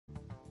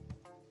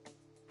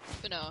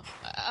know.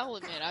 I'll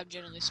admit, I'm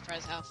genuinely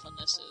surprised how fun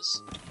this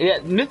is. Yeah,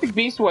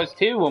 Mysticbeast was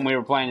too when we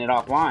were playing it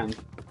offline.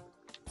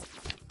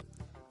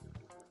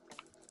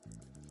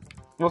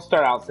 We'll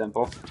start out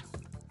simple.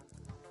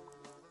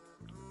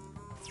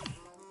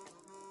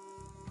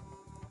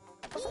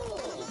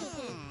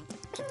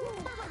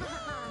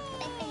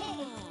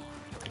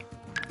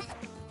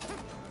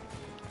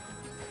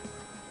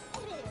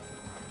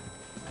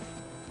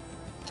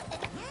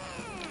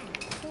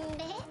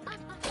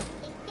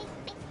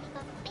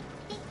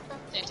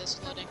 Data's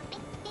loading.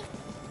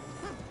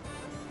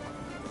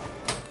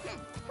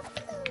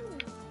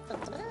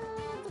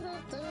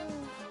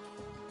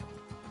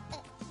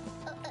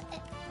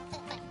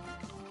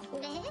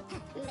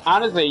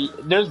 Honestly,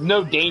 there's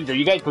no danger.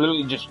 You guys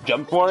literally just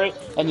jump for it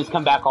and just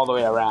come back all the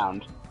way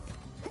around.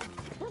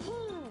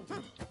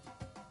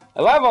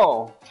 A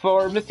level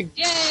for Mystic.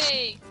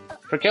 Yay!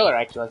 For Killer,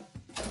 actually.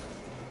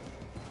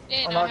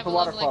 Yay, Oh now no, I it's have a a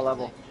waterfall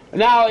level.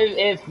 Now,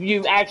 if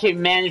you actually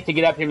manage to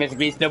get up here,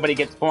 Mysticbeast, nobody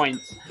gets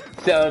points,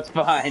 so it's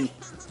fine.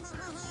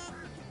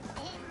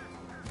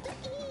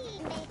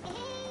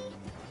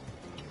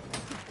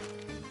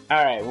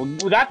 Alright, well,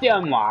 we got the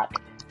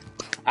unlock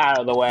out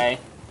of the way.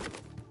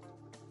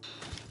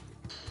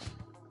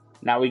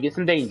 Now we get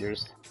some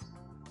dangers.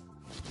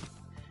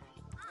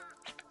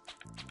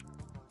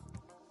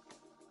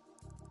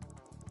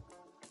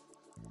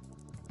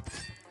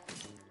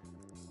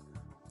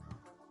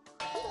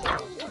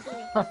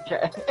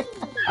 Okay.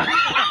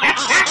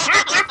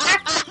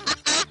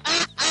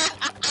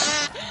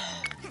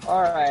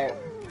 Alright.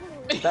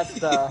 That's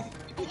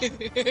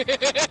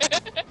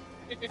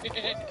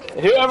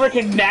Whoever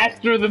can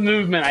master the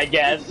movement, I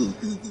guess.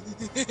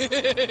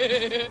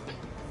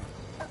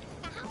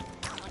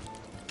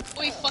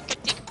 We fucking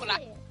take pula.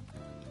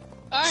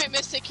 Alright,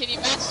 Mystic, can you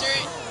master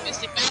it?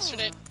 Mystic mastered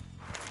it.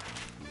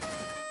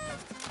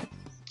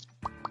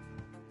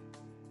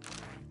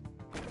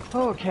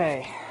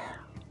 okay.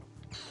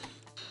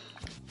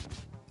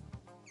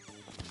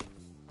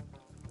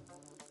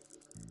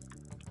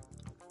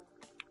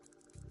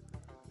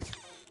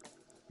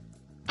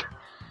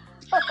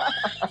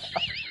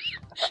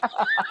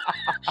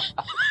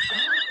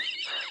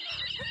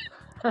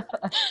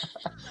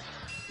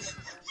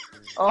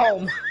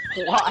 Oh,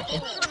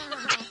 why?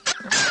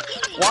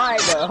 Why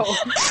though?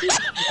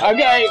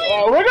 Okay,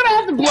 we're gonna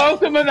have to blow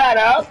some of that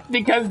up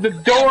because the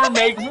door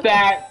makes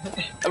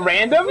that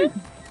random. And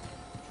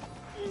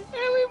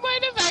we might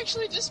have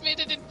actually just made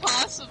it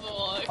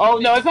impossible. Oh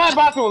no, it's not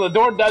impossible. The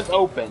door does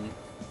open.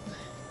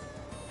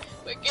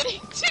 But getting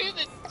to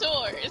the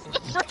door is the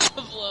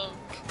problem.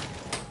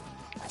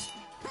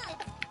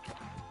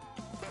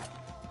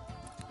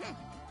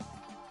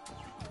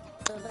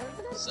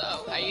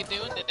 So, how you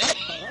doing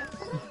today?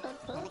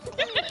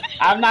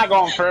 I'm not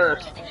going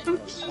first.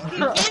 Neither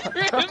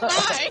am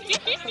I.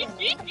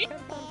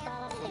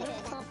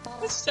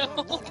 So,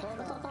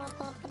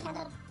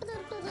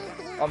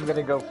 I'm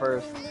gonna go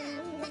first.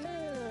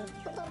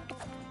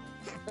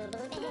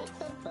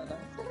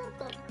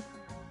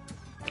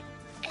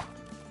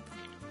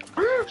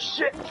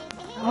 Shit!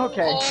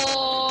 Okay.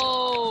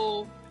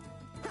 oh,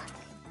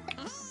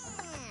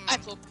 I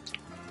flipped.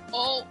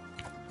 Oh,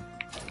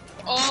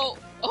 oh,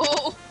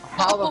 oh.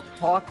 How the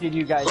fuck did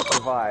you guys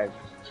survive?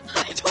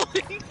 I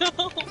don't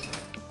know.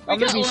 I'm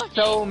We gonna be got lucky.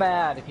 so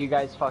mad if you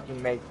guys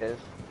fucking make this.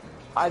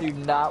 I do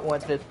not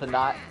want this to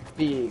not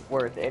be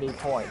worth any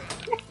points.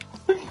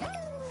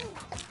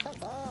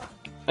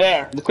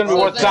 There, it's gonna be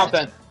worth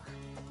something.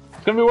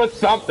 It's gonna be worth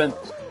something.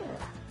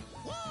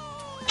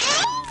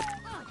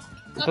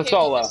 It's a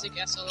solo. Well, Mystic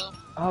got solo.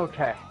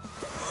 Okay.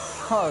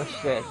 Oh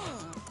shit.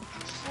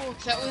 Ooh,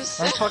 that was.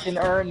 I fucking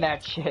earned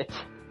that shit.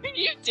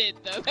 You did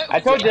though. That I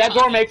was told you that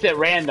door fun. makes it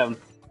random.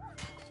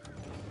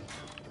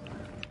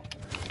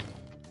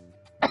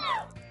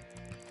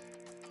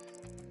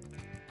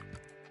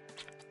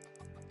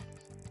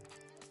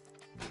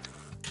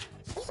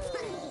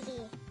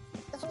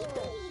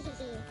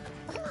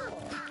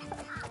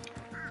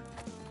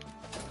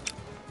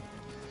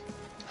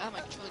 Ah, my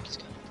controller just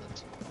got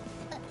unplugged.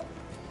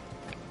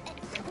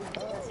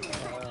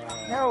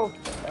 No,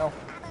 no.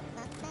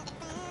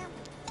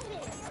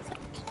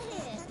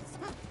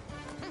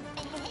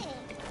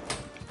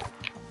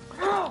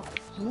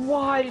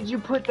 Why did you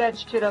put that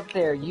shit up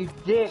there, you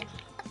dick?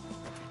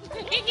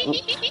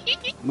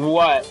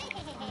 What?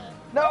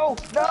 No,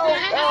 no,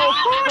 no!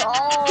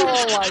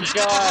 Oh my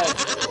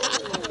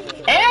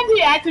god! And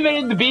he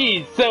activated the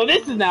bees, so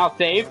this is now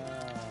safe.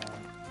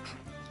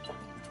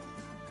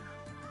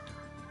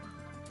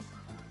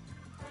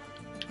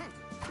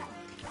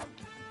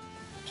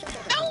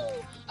 No!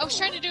 I was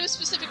trying to do a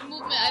specific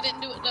movement. I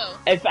didn't do it though.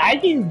 If I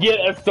can get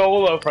a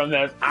solo from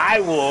this, I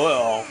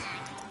will.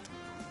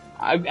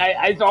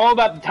 It's all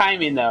about the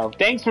timing, though.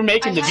 Thanks for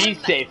making the bees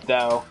safe,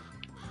 though.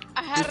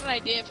 I had an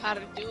idea of how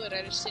to do it.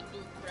 I just didn't do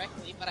it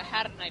correctly, but I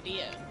had an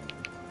idea.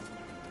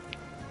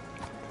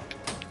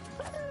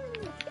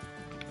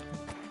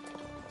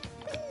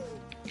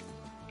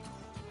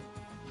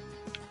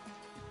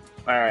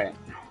 Alright.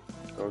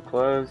 Door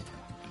closed.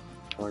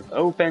 Door's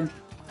open.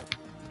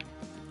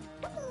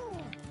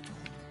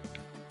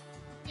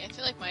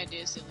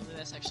 idea is the only way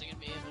that's actually gonna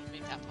be able to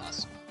make that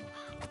possible.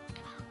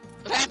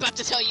 But I'm about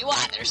to tell you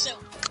why, they're so...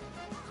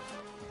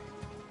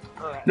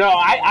 No,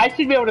 I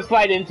should be able to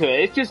slide into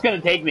it. It's just gonna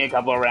take me a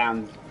couple of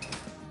rounds.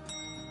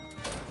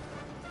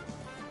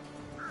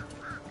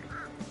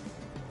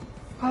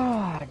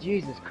 Oh,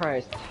 Jesus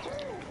Christ.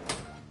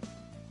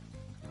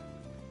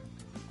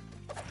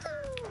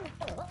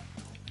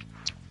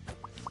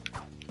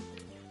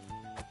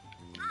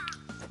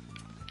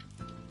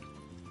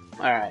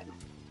 Alright.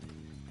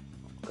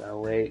 Gotta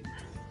wait.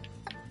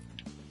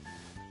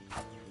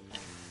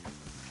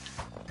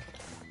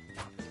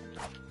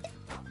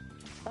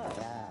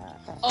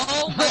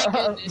 Oh my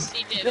goodness,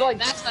 he did You, like, it.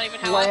 That's not even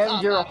how I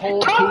thought your about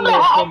whole it.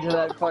 penis into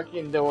that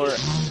fucking door.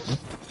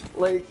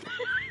 Like...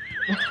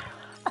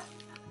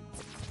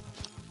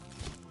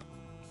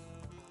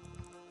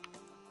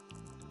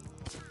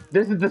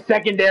 This is the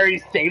secondary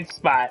safe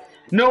spot.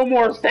 No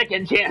more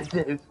second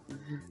chances.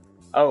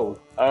 Oh.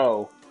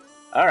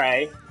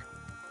 Alright.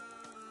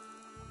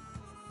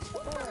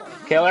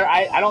 Killer,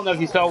 I don't know if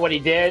you saw what he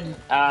did,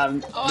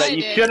 but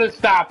you should have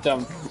stopped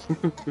him.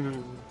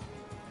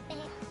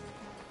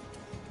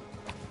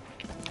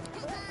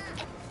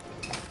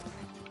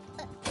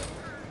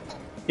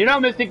 You know,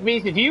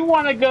 Mysticbeast, if you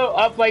want to go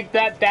up like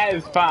that, that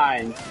is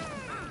fine.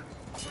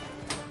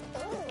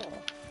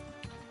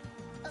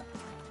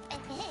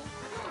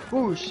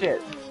 Ooh,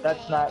 shit.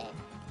 That's not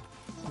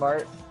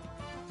smart.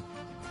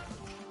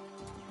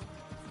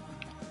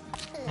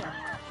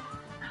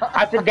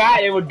 I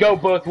forgot it would go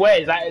both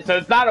ways, so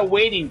it's not a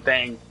waiting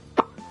thing.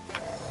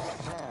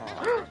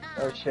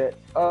 Oh, shit.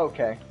 Oh,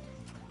 okay.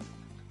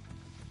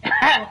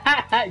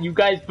 You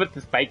guys put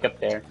the spike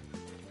up there.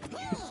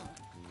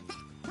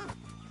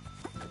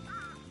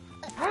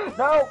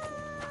 No!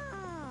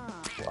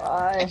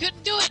 Why? I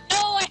couldn't do it. No,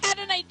 I had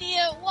an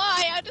idea.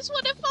 Why? I just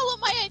want to follow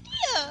my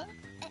idea.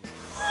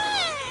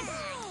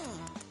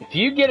 If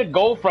you get a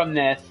goal from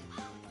this...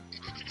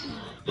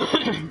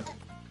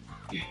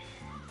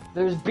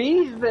 There's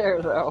bees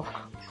there, though.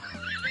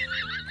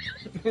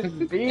 There's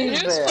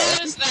bees Whose there.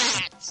 fault is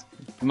that?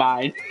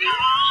 Mine.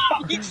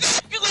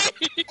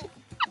 Exactly.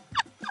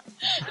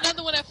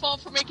 Another one I fall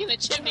for making a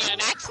chimney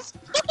on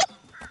accident.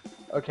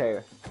 Okay,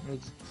 let me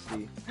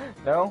see.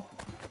 No?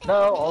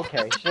 No?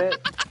 Okay,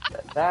 shit.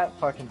 That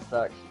fucking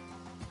sucks.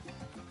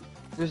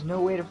 There's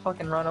no way to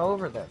fucking run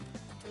over them.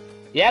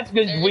 Yeah, it's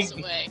good. There is a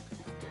way.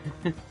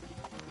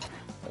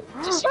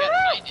 Just you gotta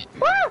find it.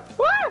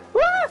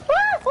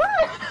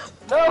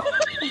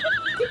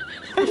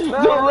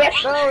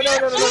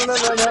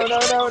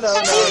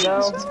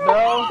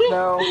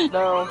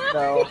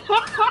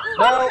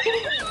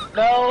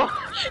 No!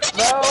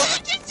 No!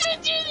 Just to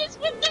do this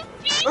with the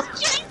beast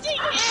chasing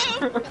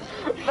him.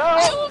 No!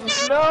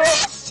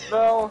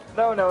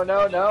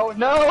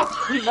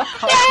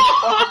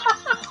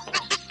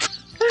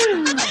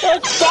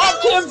 Stop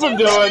him from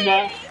doing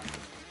that!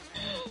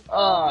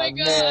 Oh my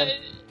god. Man.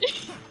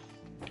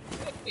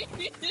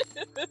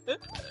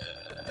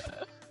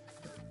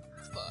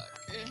 Fuck.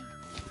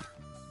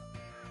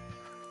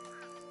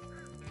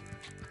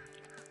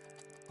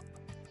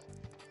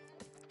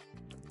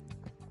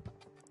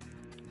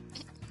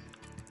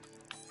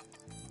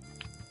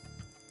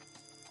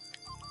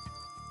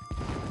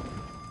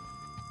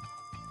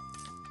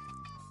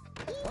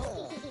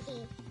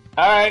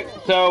 Alright,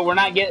 so we're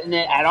not getting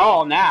it at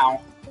all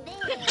now.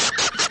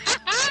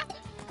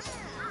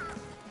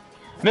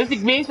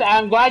 Mysticbeast,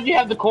 I'm glad you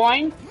have the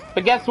coin,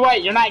 but guess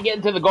what? You're not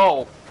getting to the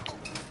goal.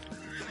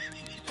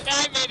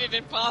 I made it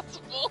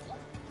impossible.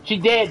 She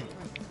did.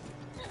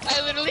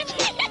 I literally made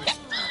it impossible.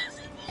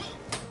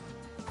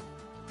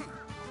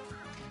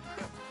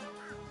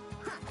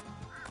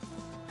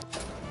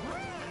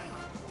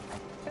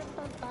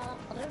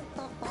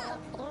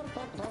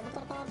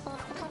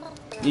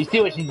 You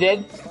see what she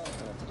did?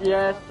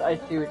 Yes, I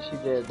see what she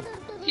did.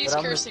 He's But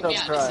I'm cursing gonna me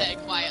still out try. to say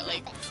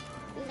quietly.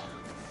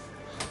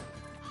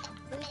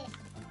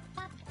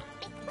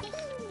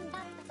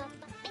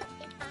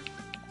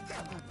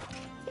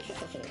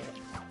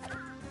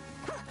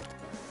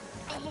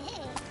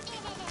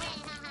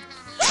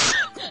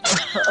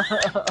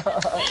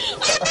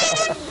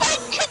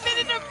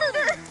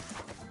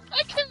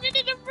 I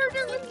committed a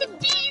murder with the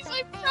bees.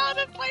 I'm proud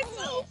of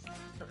myself.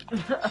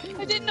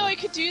 I didn't know I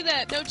could do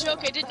that. No joke.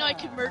 I didn't know I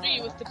could murder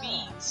you with the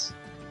bees.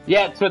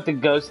 Yeah, it's what the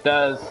ghost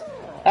does.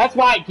 That's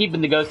why I'm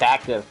keeping the ghost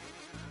active.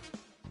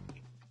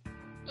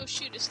 Oh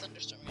shoot, it's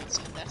thunderstorming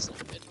outside. That's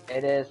not good.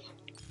 It is.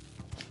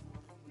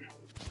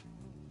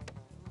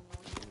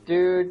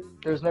 Dude,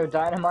 there's no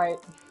dynamite?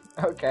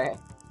 Okay.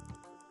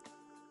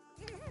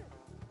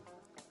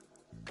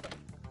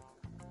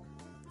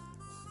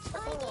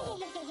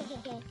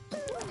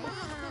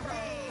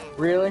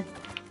 Really?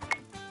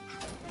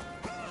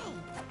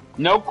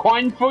 No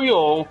coin for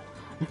you.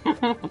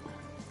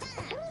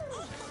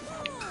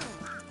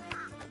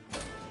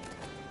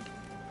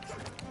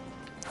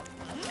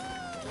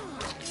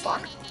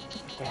 Fuck.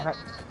 Damn it.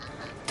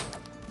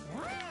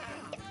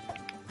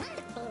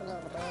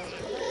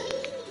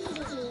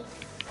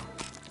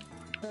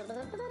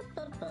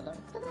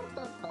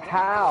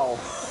 How?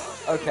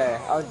 Okay,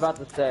 I was about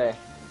to say.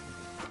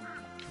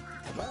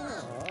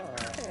 Oh,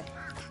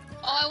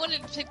 I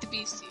wanted to pick the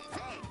beast too.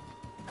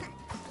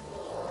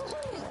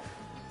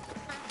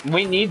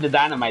 We need the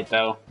dynamite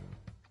though,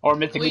 or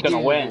Mystic's We gonna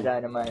do. win.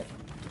 Dynamite.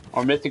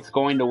 Or Mystic's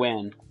going to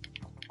win.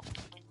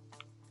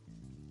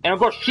 And of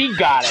course she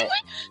got it.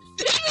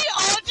 Did we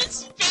all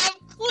just spam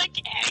click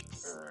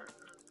X?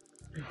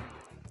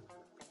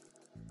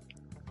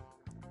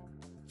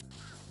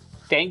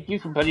 Thank you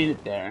for putting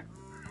it there.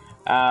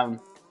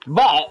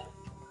 But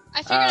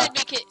I figured I'd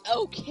make it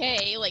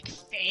okay, like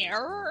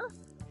fair.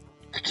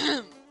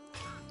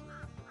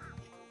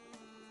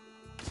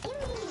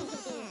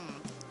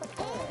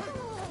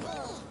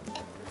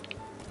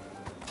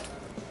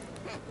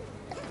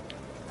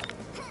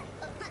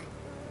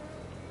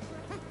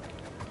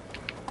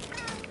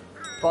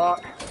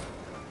 Fuck.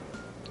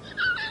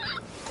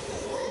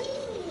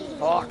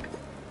 Fuck.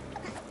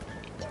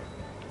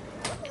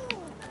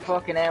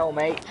 Fucking hell,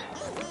 mate.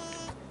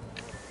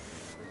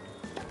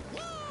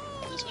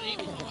 This one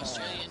even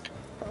Australian.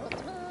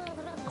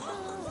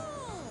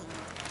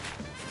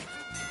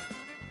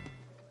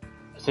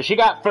 so she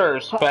got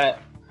first, but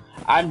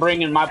I'm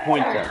bringing my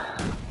points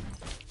up.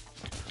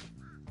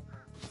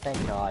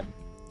 Thank God.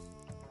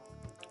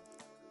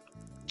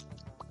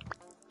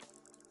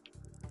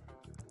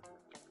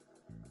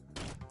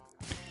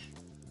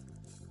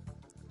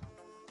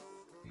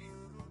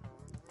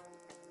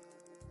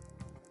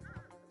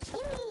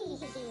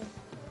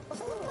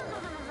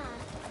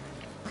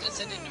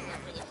 Guess I didn't know where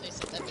really place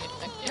it that be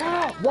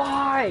effective.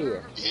 Why?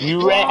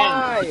 You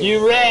Why?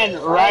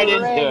 ran right I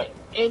into ran it.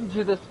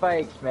 into the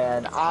spikes,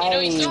 man. You know,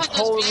 you still I have those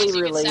totally bees, you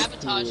can relate to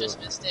sabotage you. us,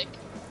 Mystic.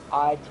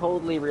 I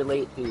totally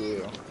relate to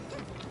you.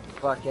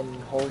 Fucking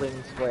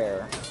holding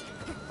square.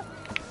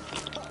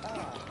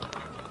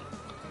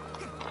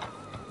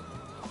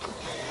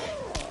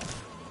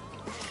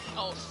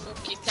 Oh,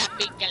 fuck, it's that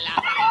big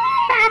gala.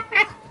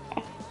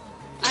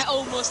 I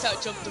almost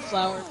outjumped the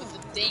flower, but the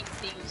dang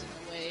thing was in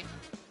the way.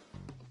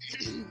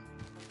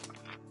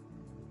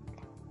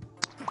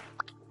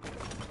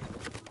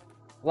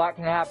 What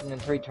can happen in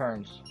 3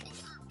 turns?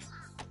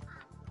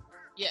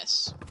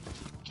 Yes.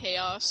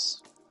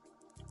 Chaos.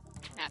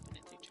 Happen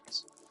in 3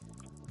 turns.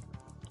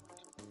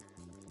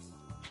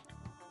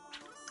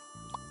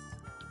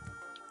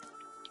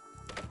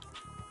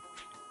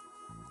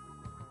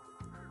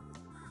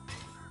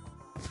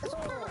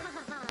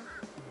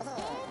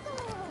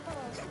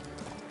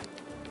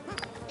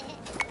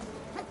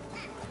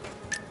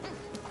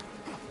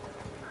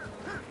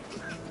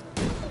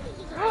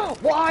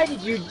 Why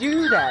did you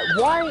do that?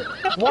 Why is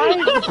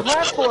the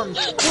platform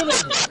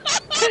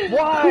spinning?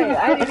 Why?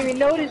 I didn't even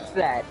notice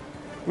that.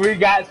 We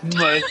got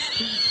smushed.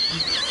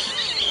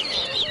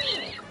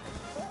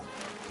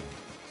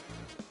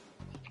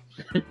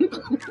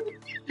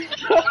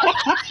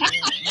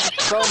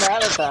 So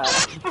mad at that.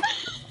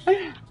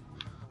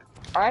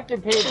 I have to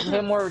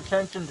pay more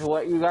attention to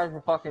what you guys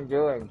are fucking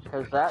doing,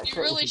 because that You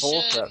shit really was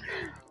bullshit. should.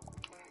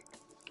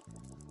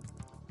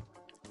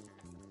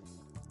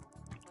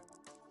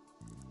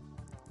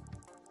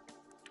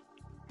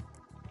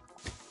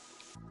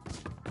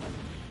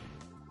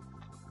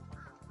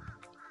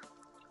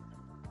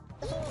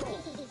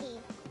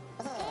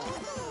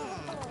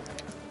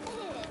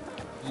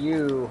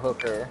 You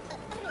hooker.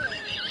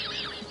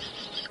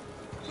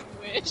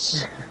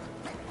 Wish.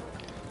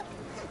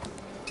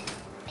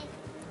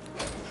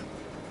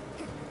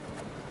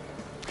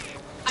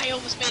 I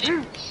almost made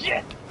it.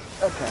 Shit.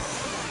 Okay.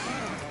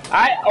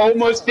 I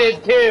almost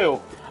did too.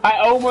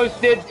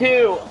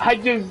 I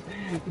just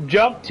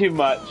jumped too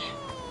much.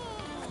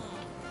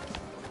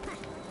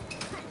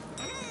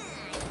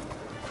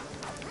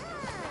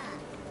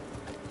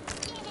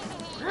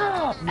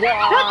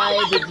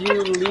 Why did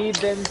you lead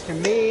them to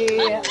me?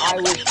 I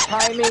was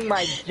timing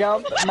my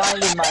jump,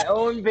 minding my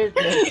own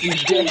business, you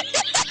dick.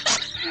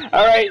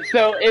 Alright,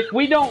 so if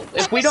we don't,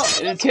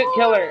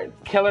 Killer,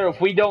 if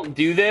we don't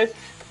do this,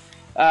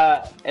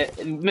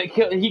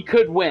 he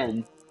could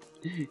win.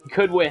 He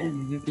could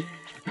win.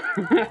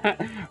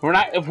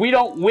 If we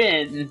don't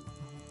win,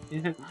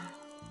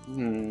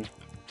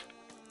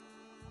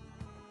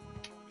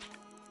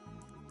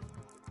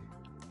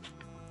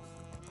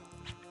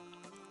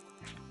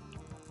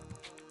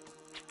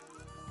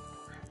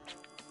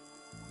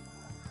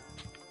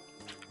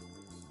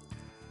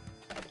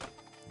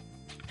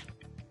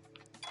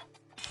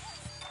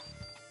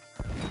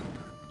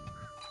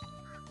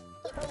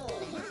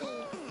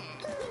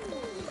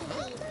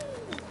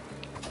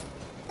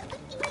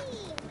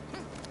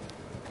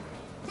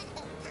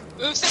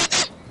 Ooh,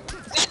 Santa!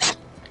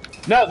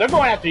 no, they're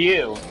going after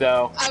you,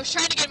 so. I was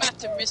trying to get him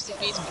after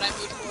Mysticbeast, but I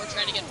moved forward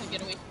trying to get him to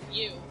get away from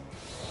you.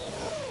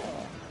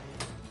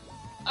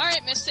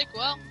 Alright, Mystic,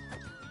 well.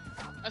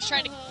 I was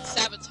trying to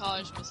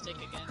sabotage Mystic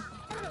again.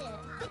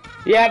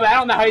 Yeah, but I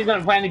don't know how he's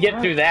gonna plan to get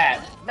through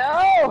that.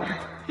 No!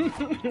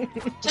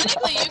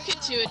 Technically, you could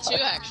do it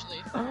too,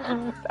 actually.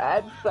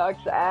 That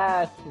sucks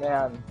ass,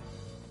 man.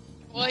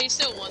 Well, he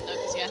still won, though,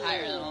 because he had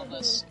higher than all of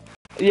us.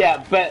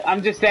 Yeah, but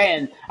I'm just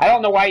saying, I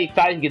don't know why he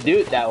thought he could do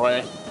it that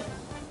way.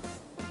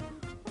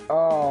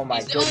 Oh my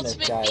He's the goodness,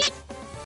 ultimate guys. beast.